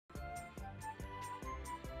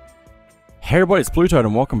Hey everybody, it's BlueToad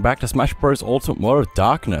and welcome back to Smash Bros. Ultimate World of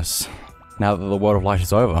Darkness. Now that the World of Light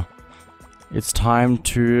is over, it's time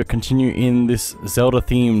to continue in this Zelda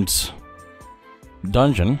themed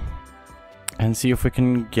dungeon and see if we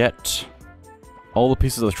can get all the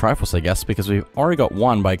pieces of the Triforce, I guess, because we've already got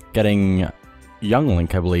one by getting Young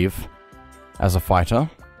Link, I believe, as a fighter.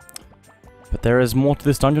 But there is more to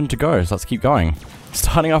this dungeon to go, so let's keep going.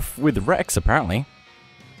 Starting off with Rex, apparently.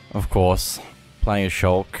 Of course, playing as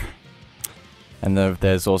Shulk. And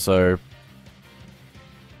there's also...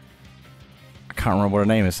 I can't remember what her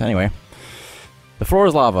name is. Anyway. The floor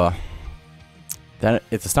is lava. Then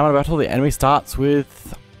it's a stamina battle. The enemy starts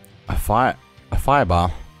with a fire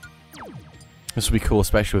bar. This will be cool,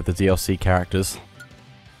 especially with the DLC characters.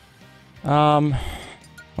 Let's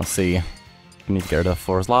see. We need to get rid of the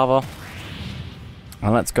floor is lava.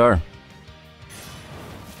 And let's go.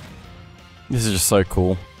 This is just so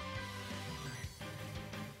cool.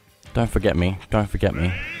 Don't forget me. Don't forget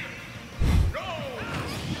me.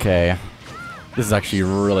 Okay. This is actually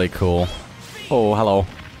really cool. Oh, hello.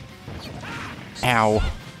 Ow.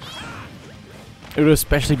 It would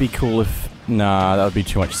especially be cool if... Nah, that would be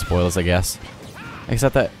too much spoilers, I guess.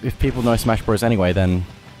 Except that if people know Smash Bros. Anyway, then...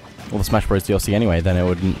 Well, the Smash Bros. DLC anyway, then it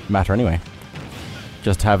wouldn't matter anyway.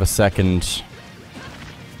 Just have a second...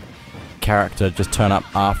 character just turn up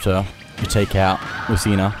after you take out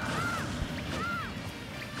Lucina.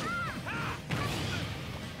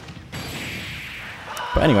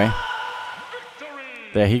 But anyway,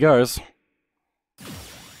 there he goes.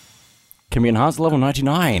 Can be enhanced to level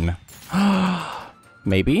 99.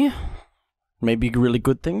 Maybe. Maybe really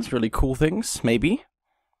good things, really cool things, maybe.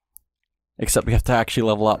 Except we have to actually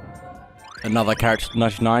level up another character to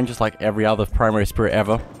 99, just like every other primary spirit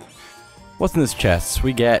ever. What's in this chest?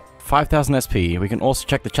 We get 5,000 SP. We can also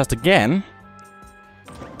check the chest again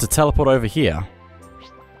to teleport over here,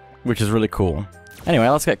 which is really cool. Anyway,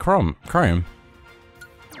 let's get Chrome.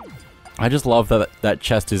 I just love that that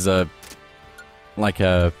chest is like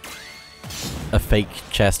a fake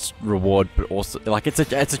chest reward, but also like it's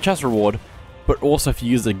a chest reward, but also if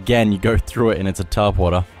you use it again, you go through it and it's a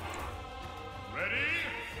teleporter. Ready,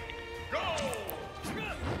 go!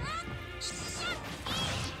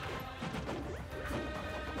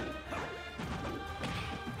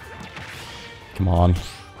 Come on.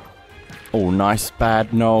 Oh, nice,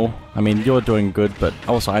 bad, no. I mean, you're doing good, but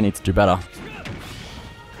also I need to do better.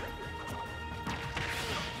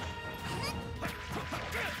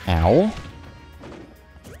 Ow.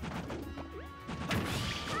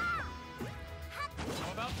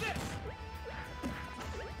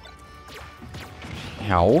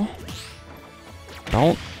 Ow.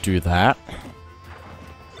 Don't do that.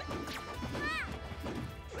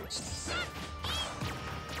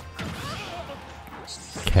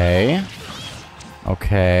 Okay.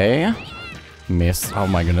 Okay. Miss. Oh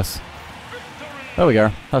my goodness. There we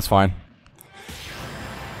go. That's fine.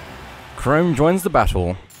 Chrome joins the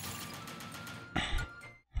battle.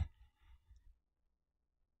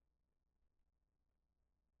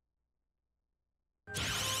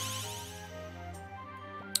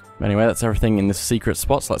 Anyway, that's everything in this secret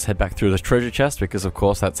spot, so let's head back through the treasure chest, because of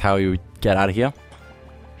course that's how you get out of here.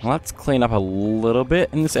 Let's clean up a little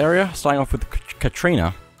bit in this area, starting off with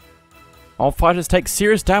Katrina. All fighters take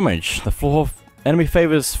serious damage. The floor enemy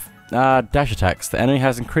favors dash attacks. The enemy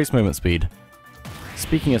has increased movement speed.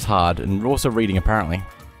 Speaking is hard, and also reading apparently.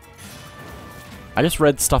 I just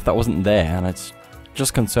read stuff that wasn't there, and it's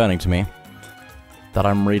just concerning to me that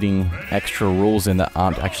I'm reading extra rules in that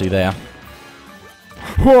aren't actually there.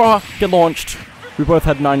 Get launched! We both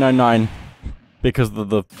had 999 because of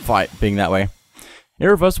the fight being that way.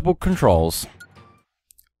 Irreversible controls.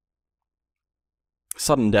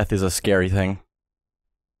 Sudden death is a scary thing.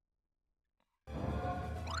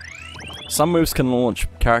 Some moves can launch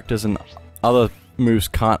characters and other moves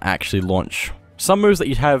can't actually launch. Some moves that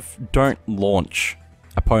you'd have don't launch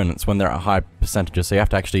opponents when they're at high percentages, so you have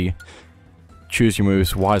to actually choose your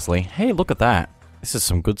moves wisely. Hey, look at that. This is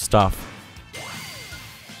some good stuff.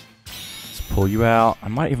 Let's pull you out. I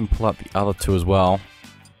might even pull out the other two as well.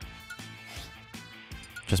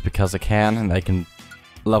 Just because I can, and they can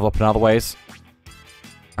level up in other ways.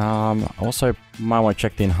 Also might want to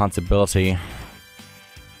check the enhanceability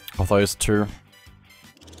of those two.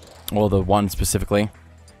 Or the one specifically.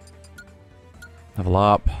 Level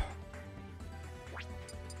up.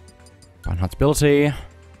 Enhanceability.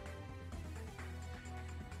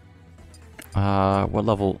 What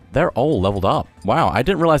level? They're all leveled up. Wow, I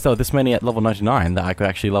didn't realize there were this many at level 99 that I could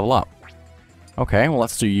actually level up. Okay, well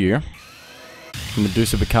let's do you.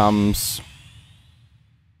 Medusa becomes...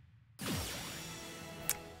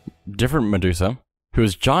 different Medusa. who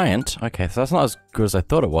is giant. Okay, so that's not as good as I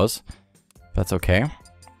thought it was. That's okay.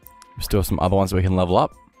 We still have some other ones that we can level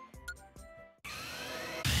up.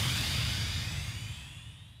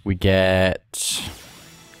 We get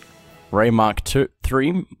Ray Mark 3,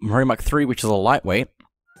 which is a lightweight.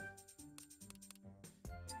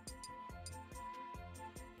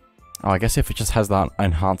 Oh, I guess if it just has that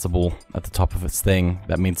enhanceable at the top of its thing,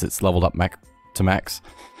 that means it's leveled up to max.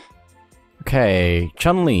 Okay,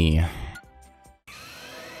 Chun-Li.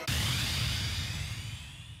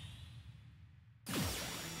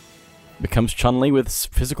 Becomes Chun-Li with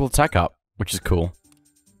physical attack up, which is cool.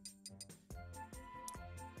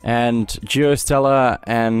 And Geostella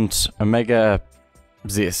and Omega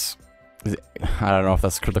Zis. I don't know if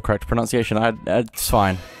that's the correct pronunciation. It's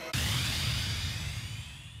fine.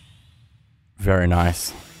 Very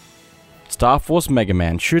nice. Star Force Mega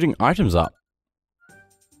Man, shooting items up.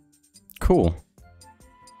 Cool.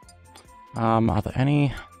 Are there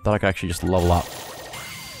any that I could actually just level up?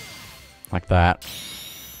 Like that.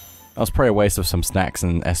 That was probably a waste of some snacks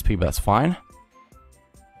and SP, but that's fine.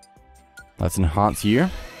 Let's enhance you.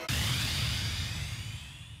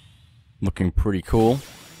 Looking pretty cool.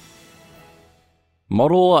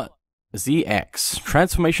 Model ZX.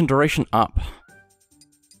 Transformation duration up.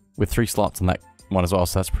 With 3 slots on that one as well,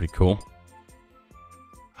 so that's pretty cool.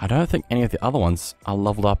 I don't think any of the other ones are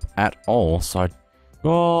leveled up at all, so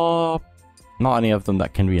not any of them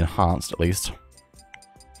that can be enhanced, at least.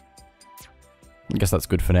 I guess that's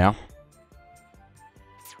good for now.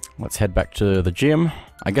 Let's head back to the gym.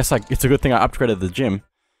 I guess it's a good thing I upgraded the gym,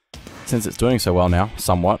 since it's doing so well now,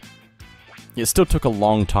 somewhat. It still took a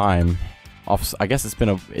long time off. I guess it's been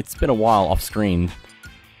a while off screen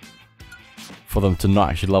for them to not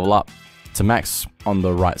actually level up to max on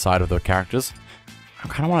the right side of the characters. I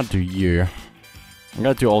kind of want to do you. I'm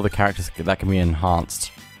going to do all the characters that can be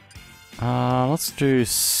enhanced. Let's do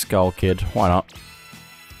Skull Kid. Why not?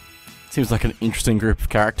 Seems like an interesting group of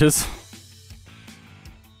characters.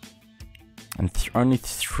 And only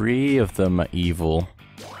 3 of them are evil.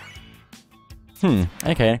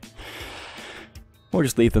 Okay. We'll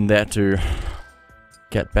just leave them there to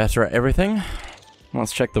get better at everything.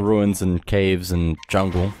 Let's check the ruins and caves and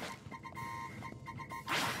jungle.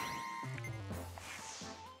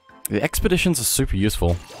 The expeditions are super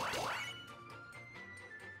useful.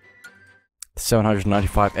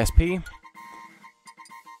 795 SP.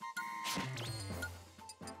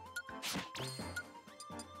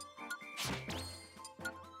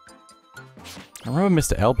 I remember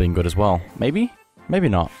Mr. L being good as well. Maybe? Maybe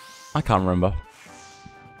not. I can't remember.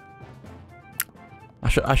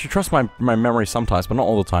 I should trust my memory sometimes, but not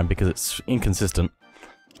all the time, because it's inconsistent.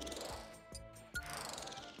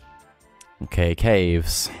 Okay,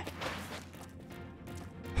 caves.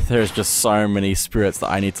 There's just so many spirits that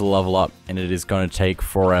I need to level up, and it is going to take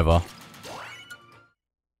forever.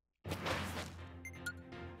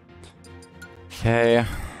 Okay.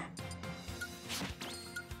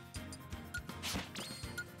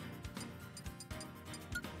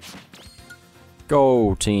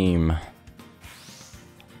 Go, team.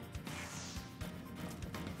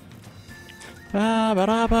 Ba ba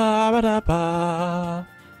da ba ba da ba.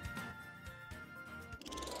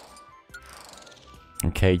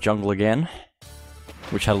 Okay, jungle again,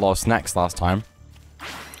 which had a lot of snacks last time.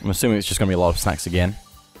 I'm assuming it's just going to be a lot of snacks again.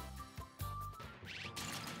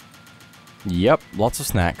 Yep, lots of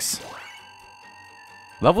snacks.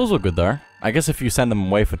 Levels are good though. I guess if you send them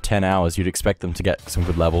away for 10 hours, you'd expect them to get some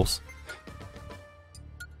good levels.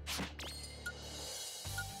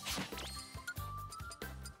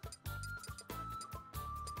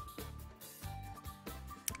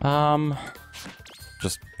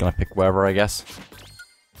 Just gonna pick wherever, I guess.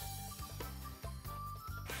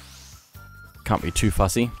 Can't be too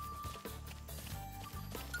fussy.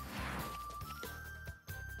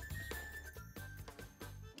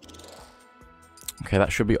 Okay,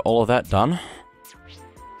 that should be all of that done.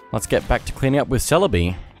 Let's get back to cleaning up with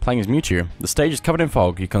Celebi, playing as Mewtwo. The stage is covered in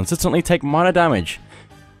fog. You consistently take minor damage,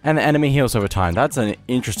 and the enemy heals over time. That's an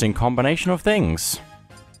interesting combination of things.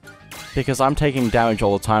 Because I'm taking damage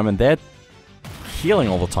all the time, and they're healing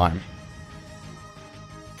all the time.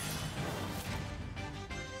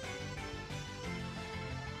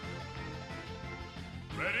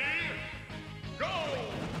 Ready? Go!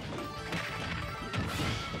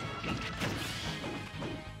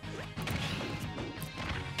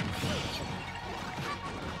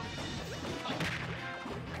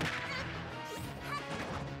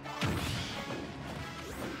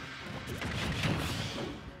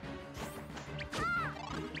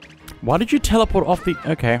 Why did you teleport off the...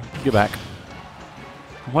 Okay, you're back.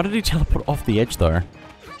 Why did he teleport off the edge, though?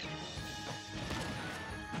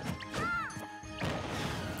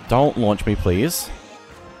 Don't launch me, please.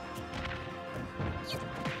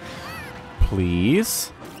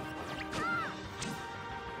 Please.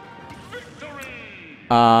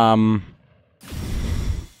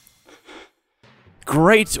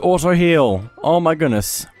 Great auto heal. Oh my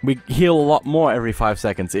goodness. We heal a lot more every 5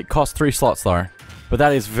 seconds. It costs 3 slots though. But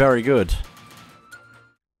that is very good.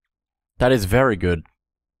 That is very good.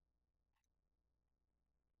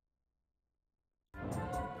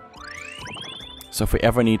 So if we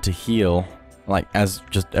ever need to heal, like as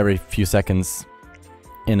just every few seconds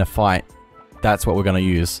in a fight, that's what we're gonna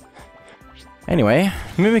use. Anyway,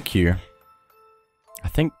 Mimikyu. I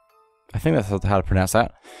think that's how to pronounce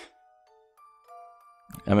that.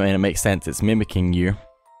 I mean, it makes sense. It's mimicking you.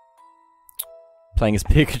 Playing as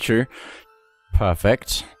Pikachu.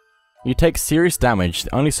 Perfect. You take serious damage.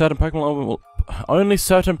 Only certain Pokemon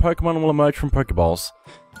will emerge from Pokeballs.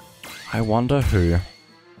 I wonder who.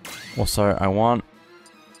 Also,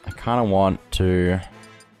 I kind of want to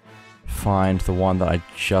find the one that I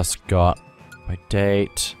just got. By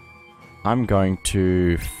date, I'm going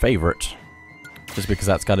to favorite. Just because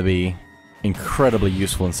that's got to be incredibly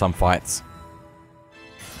useful in some fights.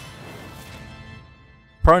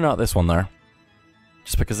 Probably not this one though.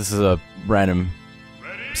 Just because this is a random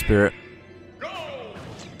spirit. Go!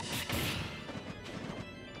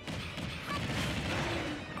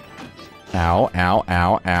 Ow, ow,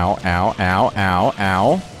 ow, ow, ow, ow, ow,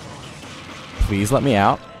 ow. Please let me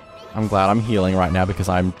out. I'm glad I'm healing right now because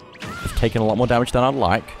I've taken a lot more damage than I'd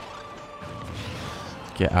like.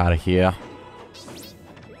 Get out of here.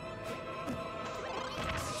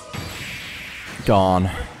 Gone.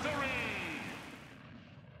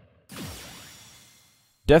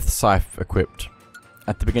 Death Scythe equipped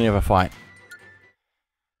at the beginning of a fight.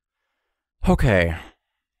 Okay.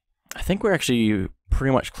 I think we're actually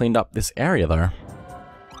pretty much cleaned up this area though,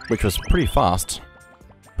 which was pretty fast.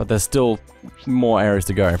 But there's still more areas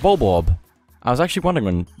to go. Bulborb. I was actually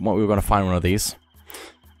wondering what we were going to find one of these.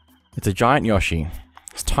 It's a giant Yoshi.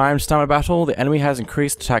 It's timed stamina battle. The enemy has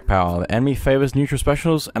increased attack power. The enemy favors neutral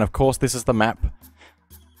specials, and of course this is the map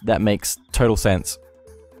that makes total sense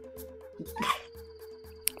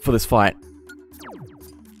for this fight.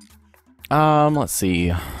 Let's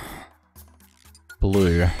see.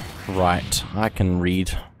 Blue. Right. I can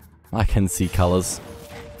read. I can see colors.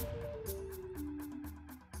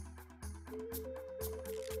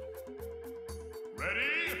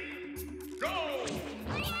 Ready? Go!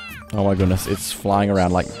 Oh my goodness, it's flying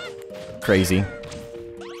around like crazy.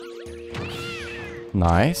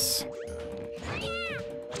 Nice.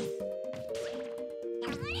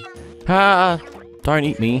 Ah! Don't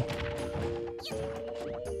eat me.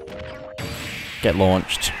 Get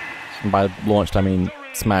launched. And by launched, I mean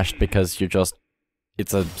smashed because you're just...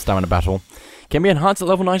 It's a stamina battle. Can be enhanced at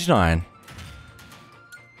level 99.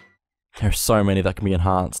 There's so many that can be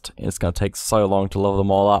enhanced. It's gonna take so long to level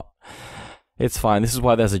them all up. It's fine, this is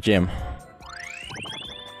why there's a gym.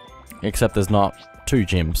 Except there's not 2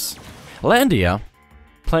 gyms. Landia!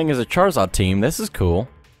 Playing as a Charizard team, this is cool.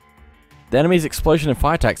 The enemy's explosion and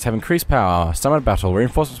fire attacks have increased power. Stamina battle.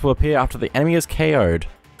 Reinforcements will appear after the enemy is KO'd.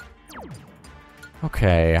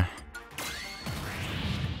 Okay.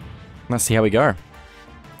 Let's see how we go.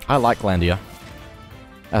 I like Landia.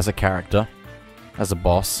 As a character. As a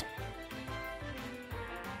boss.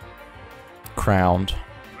 Crowned.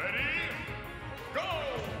 Ready? Go!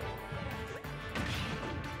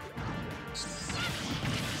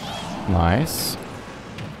 Nice.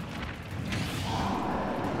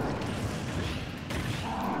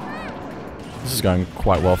 This is going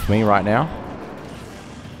quite well for me right now.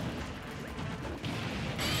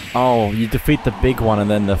 Oh, you defeat the big one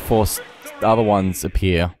and then the 4 other ones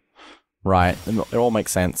appear. Right, it all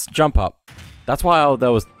makes sense. Jump up. That's why I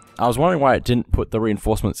was wondering why it didn't put the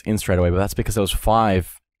reinforcements in straight away, but that's because there was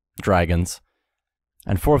 5 dragons.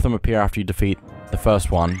 And 4 of them appear after you defeat the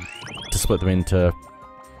first one to split them into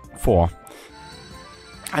 4.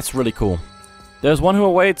 That's really cool. There's one who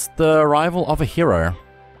awaits the arrival of a hero.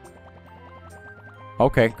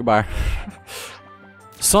 Okay, goodbye.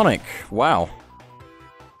 Sonic, wow.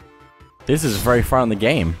 This is very far in the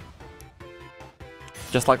game.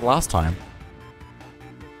 Just like last time.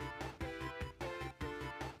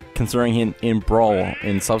 Considering in Brawl,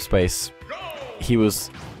 in Subspace, he was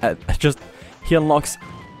he unlocks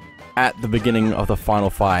at the beginning of the final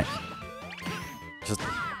fight. Just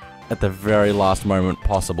at the very last moment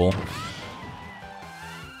possible.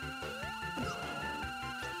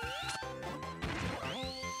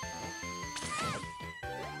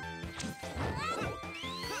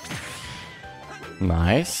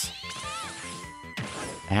 Nice.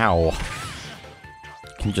 Ow.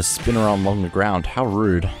 can just spin around along the ground. How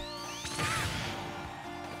rude.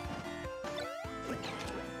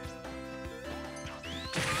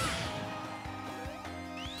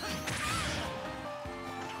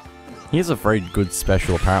 He has a very good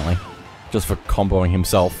special, apparently, just for comboing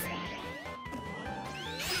himself.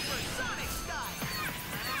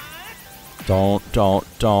 Don't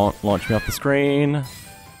launch me off the screen.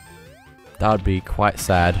 That would be quite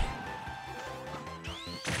sad.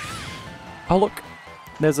 Oh look,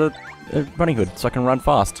 there's a running hood, so I can run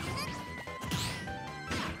fast.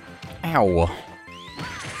 Ow.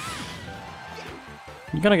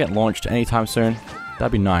 You're gonna get launched anytime soon.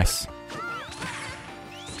 That'd be nice.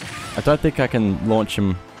 I don't think I can launch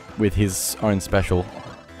him with his own special.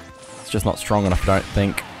 It's just not strong enough, I don't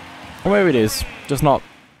think. Or maybe it is, just not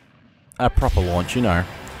a proper launch, you know.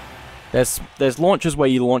 There's launches where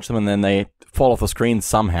you launch them and then they fall off the screen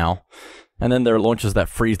somehow. And then there are launches that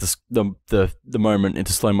freeze the moment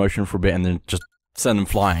into slow motion for a bit and then just send them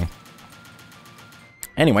flying.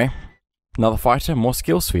 Anyway, another fighter, more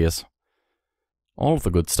skill spheres. All of the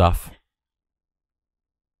good stuff.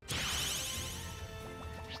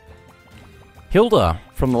 Hilda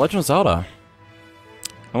from The Legend of Zelda.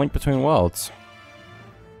 A Link Between Worlds.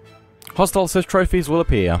 Hostile says trophies will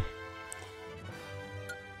appear.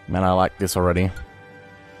 Man, I like this already.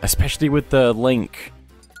 Especially with the Link.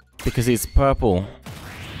 Because he's purple.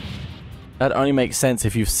 That only makes sense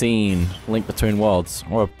if you've seen Link Between Worlds.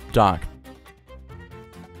 Or darker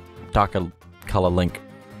color Link.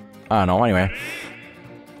 I don't know, anyway.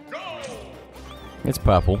 It's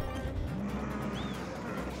purple.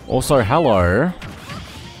 Also, hello.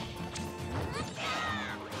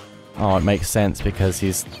 Oh, it makes sense because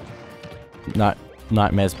he's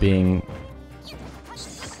Nightmares being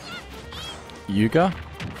Yuga?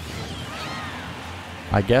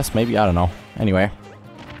 I guess, maybe, I don't know. Anyway,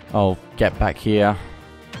 I'll get back here.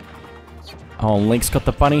 Oh, Link's got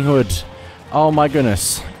the bunny hood. Oh my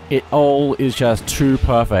goodness. It all is just too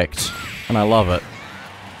perfect. And I love it.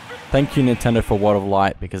 Thank you, Nintendo, for World of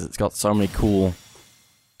Light, because it's got so many cool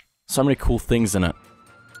things in it.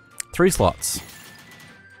 3 slots.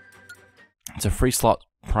 It's a free slot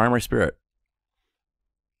primary spirit.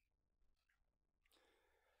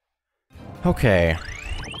 Okay.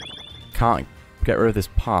 Can't get rid of this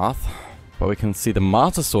path, but we can see the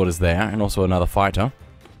Master Sword is there, and also another fighter.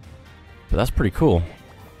 But that's pretty cool.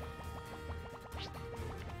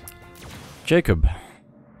 Jacob.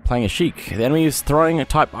 Playing a Sheik. The enemy is throwing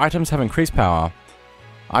type items have increased power.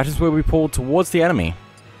 Items will be pulled towards the enemy.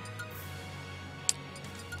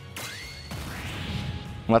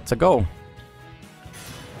 Let's go.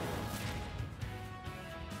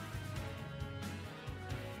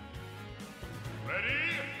 Ready?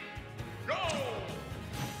 Go!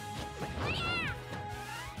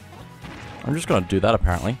 I'm just gonna do that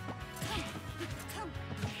apparently.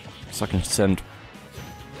 So I can send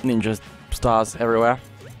ninja stars everywhere.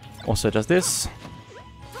 Also does this.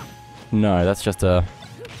 No, that's just a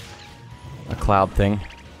cloud thing.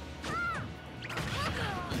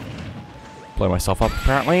 Blow myself up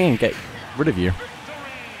apparently and get rid of you.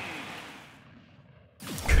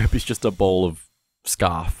 Kirby's just a ball of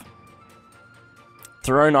scarf.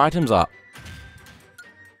 Thrown items up.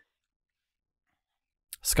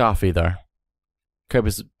 Scarfy though.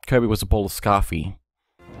 Kirby was a ball of scarfy.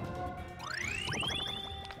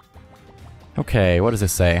 Okay, what does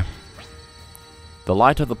this say? The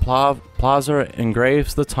light of the plaza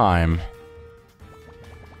engraves the time.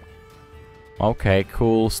 Okay,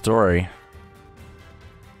 cool story.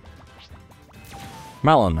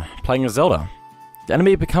 Malon, playing as Zelda. The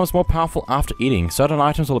enemy becomes more powerful after eating. Certain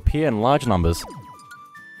items will appear in large numbers.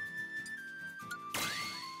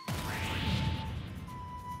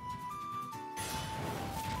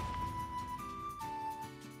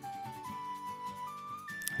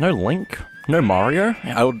 No Link? No Mario?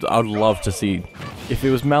 I would love to see... If it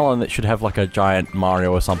was Malon, it should have like a giant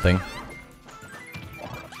Mario or something.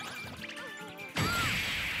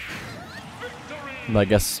 But I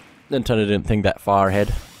guess Nintendo didn't think that far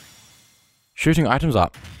ahead. Shooting items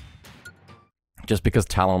up. Just because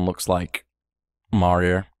Talon looks like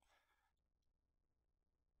Mario.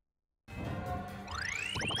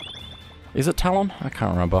 Is it Talon? I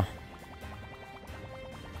can't remember.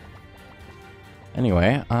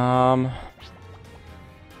 Anyway, can't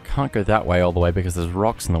go that way all the way because there's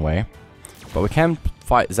rocks in the way. But we can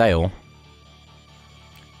fight Zale.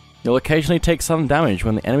 You'll occasionally take some damage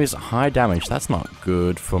when the enemy is high damage. That's not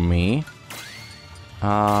good for me.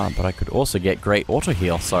 But I could also get great auto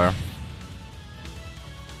heal, so...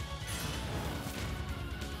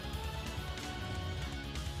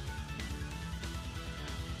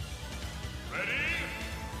 Ready?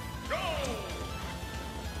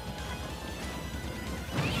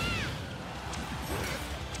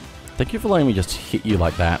 Thank you for letting me just hit you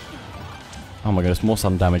like that. Oh my goodness, more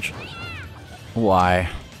sudden damage. Why?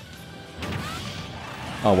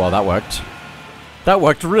 Oh well, that worked. That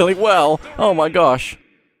worked really well! Oh my gosh!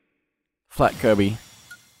 Flat Kirby.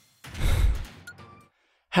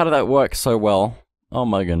 How did that work so well? Oh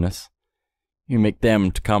my goodness. You make them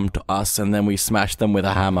to come to us and then we smash them with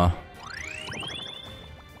a hammer.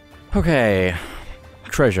 Okay.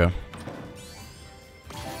 Treasure.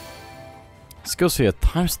 Skill sphere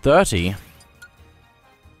times 30.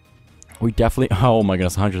 We definitely... Oh my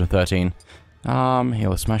goodness, 113.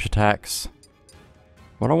 Heal smash attacks.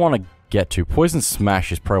 What I want to get to... Poison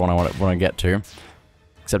Smash is probably what I want to get to.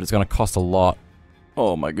 Except it's going to cost a lot.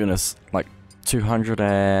 Oh my goodness. Like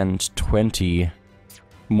 220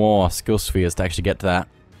 more skill spheres to actually get to that.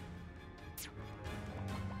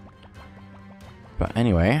 But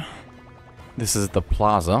anyway... This is the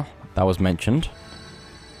plaza that was mentioned.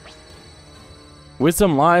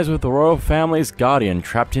 Wisdom lies with the royal family's guardian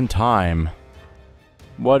trapped in time.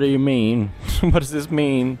 What do you mean? What does this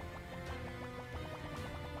mean?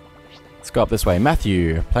 Let's go up this way.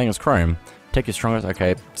 Matthew, playing as Chrome. Take your strongest.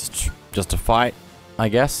 Okay, just a fight, I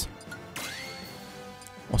guess.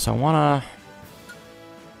 Also, I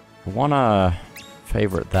wanna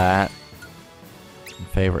favorite that.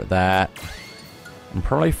 Favorite that. And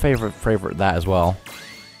probably favorite that as well.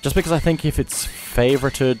 Just because I think if it's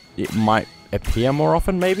favorited, it might appear more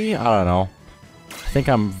often, maybe? I don't know. I think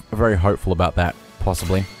I'm very hopeful about that,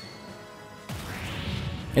 possibly.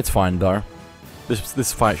 It's fine, though.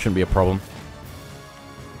 This fight shouldn't be a problem.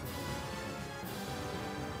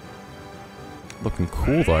 Looking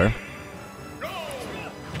cool, though.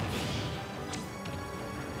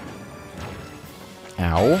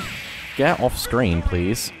 Ow. Get off screen,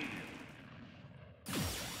 please.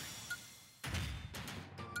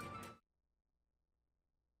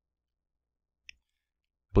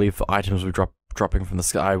 I believe the items were dropping from the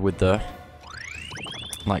sky with the...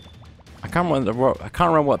 Like... I can't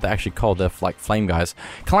remember what they're actually called. They're like flame guys.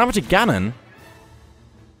 Calamity Ganon!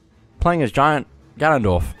 Playing as Giant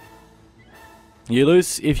Ganondorf. You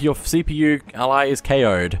lose if your CPU ally is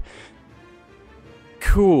KO'd.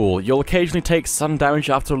 Cool. You'll occasionally take sudden damage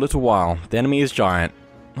after a little while. The enemy is giant.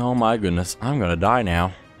 Oh my goodness. I'm gonna die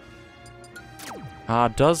now.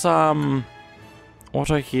 Does, auto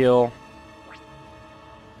heal...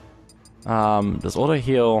 does auto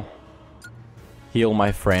heal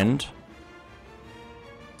my friend?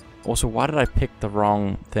 Also, why did I pick the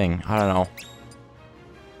wrong thing? I don't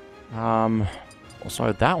know.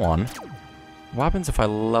 Also that one. What happens if I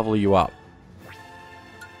level you up?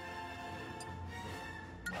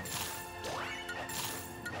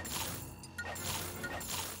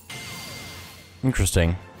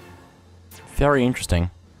 Interesting. Very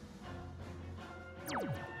interesting.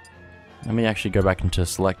 Let me actually go back into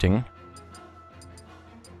selecting.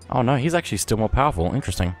 Oh no, he's actually still more powerful.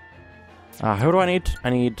 Interesting. Who do I need? I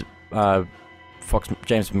need,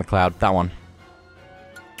 James McLeod. That one.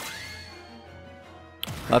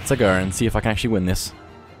 Let's go and see if I can actually win this.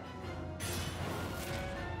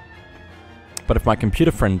 But if my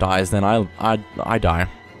computer friend dies, then I die.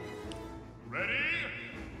 Ready?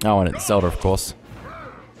 Oh, and it's Zelda, of course.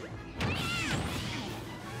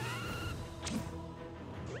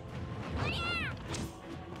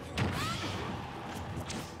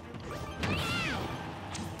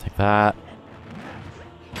 Take that.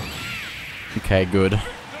 Okay, good.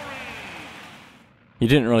 You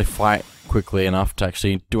didn't really fight quickly enough to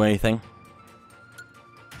actually do anything.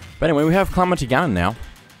 But anyway, we have Calamity Ganon now.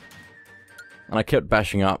 And I kept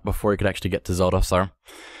bashing up before he could actually get to Zelda, so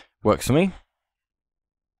works for me.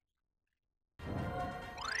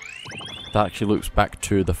 That actually loops back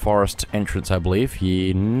to the forest entrance, I believe.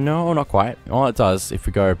 No, not quite. Well, it does if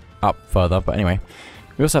we go up further, but anyway.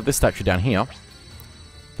 We also have this statue down here.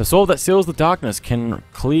 The sword that seals the darkness can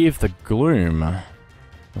cleave the gloom.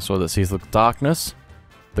 The sword that seals the darkness,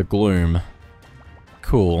 the gloom.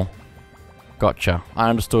 Cool. Gotcha. I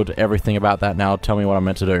understood everything about that now. Tell me what I'm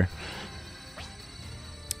meant to do.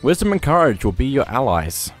 Wisdom and courage will be your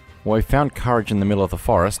allies. Well, we found courage in the middle of the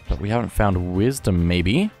forest, but we haven't found wisdom,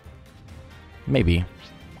 maybe? Maybe.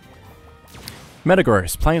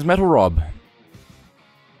 Metagross, playing as Metal Rob.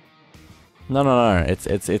 No.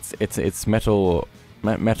 It's Metal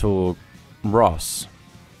Ross.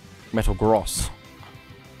 Metal Gross.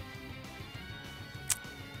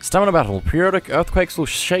 Stamina battle. Periodic earthquakes will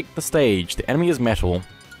shake the stage. The enemy is metal.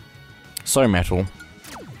 So metal.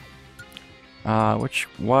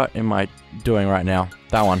 What am I doing right now?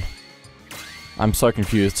 That one. I'm so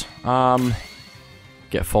confused.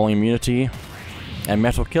 Get falling immunity and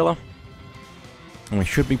metal killer. And we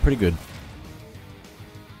should be pretty good.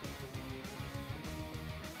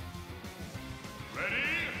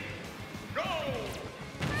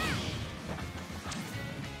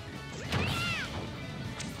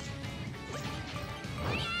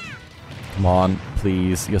 Come on,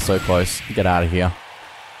 please. You're so close. Get out of here.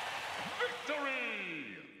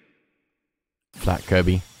 Victory! Flat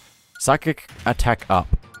Kirby. Psychic attack up.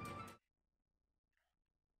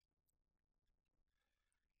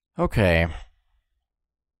 Okay.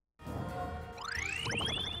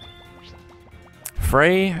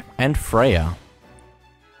 Frey and Freya.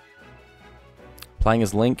 Playing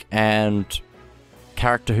as Link and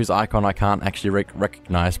character whose icon I can't actually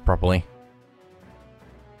recognize properly.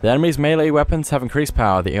 The enemy's melee weapons have increased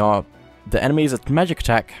power. The enemy's magic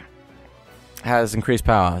attack has increased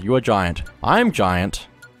power. You are giant. I'm giant.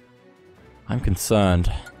 I'm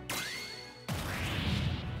concerned.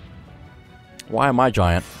 Why am I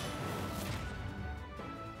giant?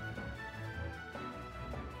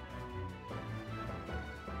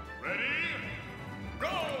 Ready? Go!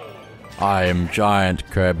 I am giant,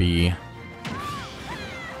 Kirby.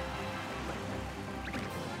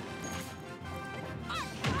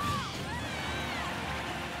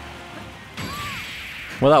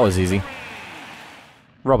 Well, that was easy.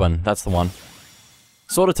 Robin, that's the one.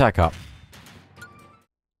 Sword attack up.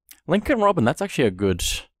 Link and Robin, that's actually a good...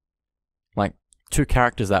 like, two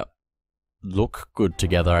characters that look good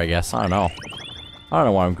together, I guess. I don't know. I don't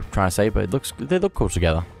know what I'm trying to say, but they look cool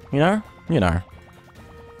together. You know? You know.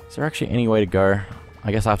 Is there actually any way to go?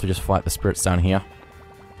 I guess I have to just fight the spirits down here.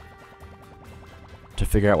 To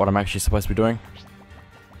figure out what I'm actually supposed to be doing.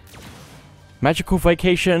 Magical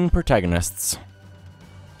Vacation protagonists.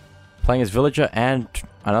 Playing as villager and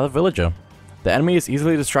another villager. The enemy is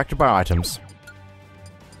easily distracted by items.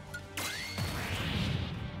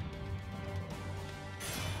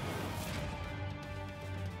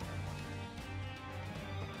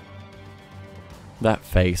 That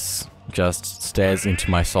face just stares into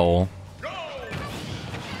my soul.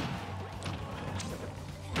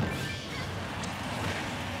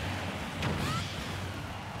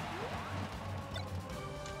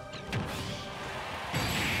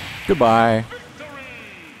 Goodbye.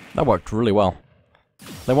 That worked really well.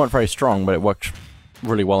 They weren't very strong, but it worked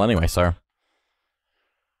really well anyway, so...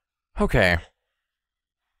 Okay.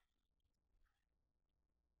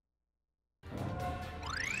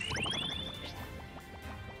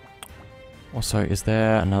 Also, is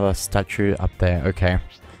there another statue up there? Okay.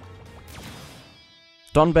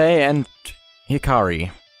 Donbei and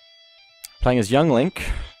Hikari. Playing as young Link.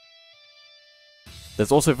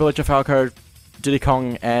 There's also Villager Falco, Diddy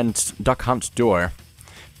Kong, and Duck Hunt duo.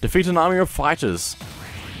 Defeat an army of fighters.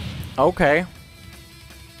 Okay.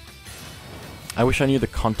 I wish I knew the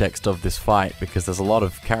context of this fight, because there's a lot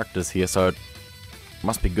of characters here, so it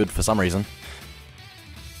must be good for some reason.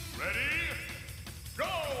 Ready? Go!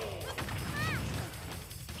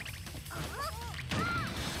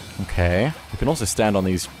 Okay. We can also stand on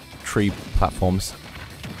these tree platforms.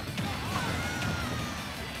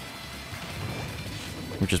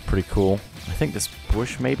 Which is pretty cool. I think this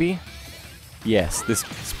bush, maybe? Yes, this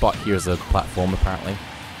spot here is a platform, apparently.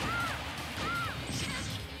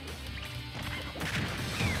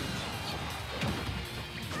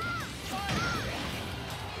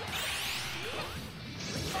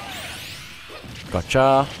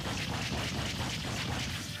 Gotcha.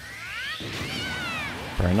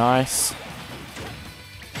 Very nice.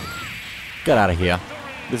 Get out of here.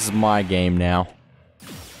 This is my game now.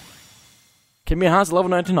 Give me a Hearts level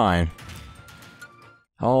 99.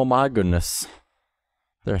 Oh my goodness.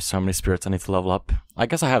 There are so many spirits I need to level up. I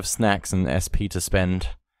guess I have snacks and SP to spend.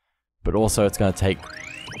 But also it's going to take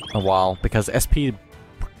a while because SP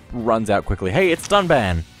runs out quickly. Hey, it's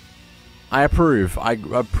Dunban! I approve. I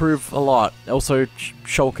approve a lot. Also,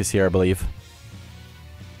 Shulk is here, I believe.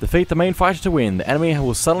 Defeat the main fighter to win. The enemy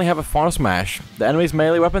will suddenly have a final smash. The enemy's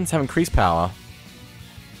melee weapons have increased power.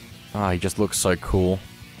 Ah, he just looks so cool.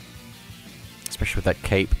 Especially with that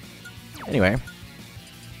cape. Anyway.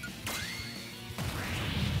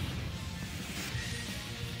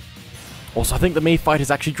 Also, I think the Mii fighter is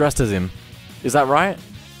actually dressed as him. Is that right?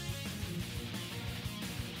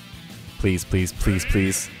 Please, please, please,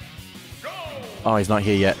 please. Oh, he's not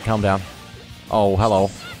here yet. Calm down. Oh, hello.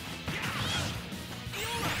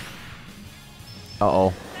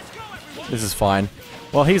 Uh-oh. This is fine.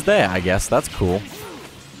 Well, he's there, I guess. That's cool.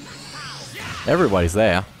 Everybody's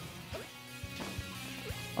there.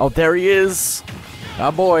 Oh, there he is!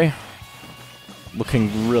 Oh boy.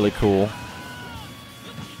 Looking really cool.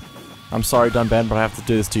 I'm sorry, Dunban, but I have to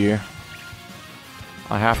do this to you.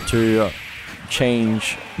 I have to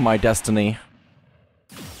change my destiny.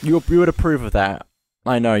 You would approve of that.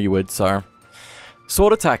 I know you would, so...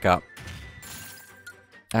 Sword attack up.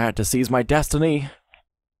 I had to seize my destiny.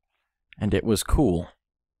 And it was cool.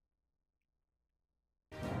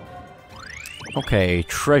 Okay,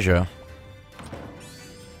 treasure.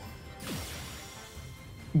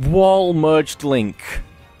 Wall merged link.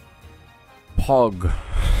 Pog.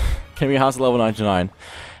 Can be house at level 99.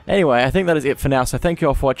 Anyway, I think that is it for now, so thank you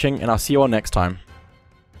all for watching, and I'll see you all next time.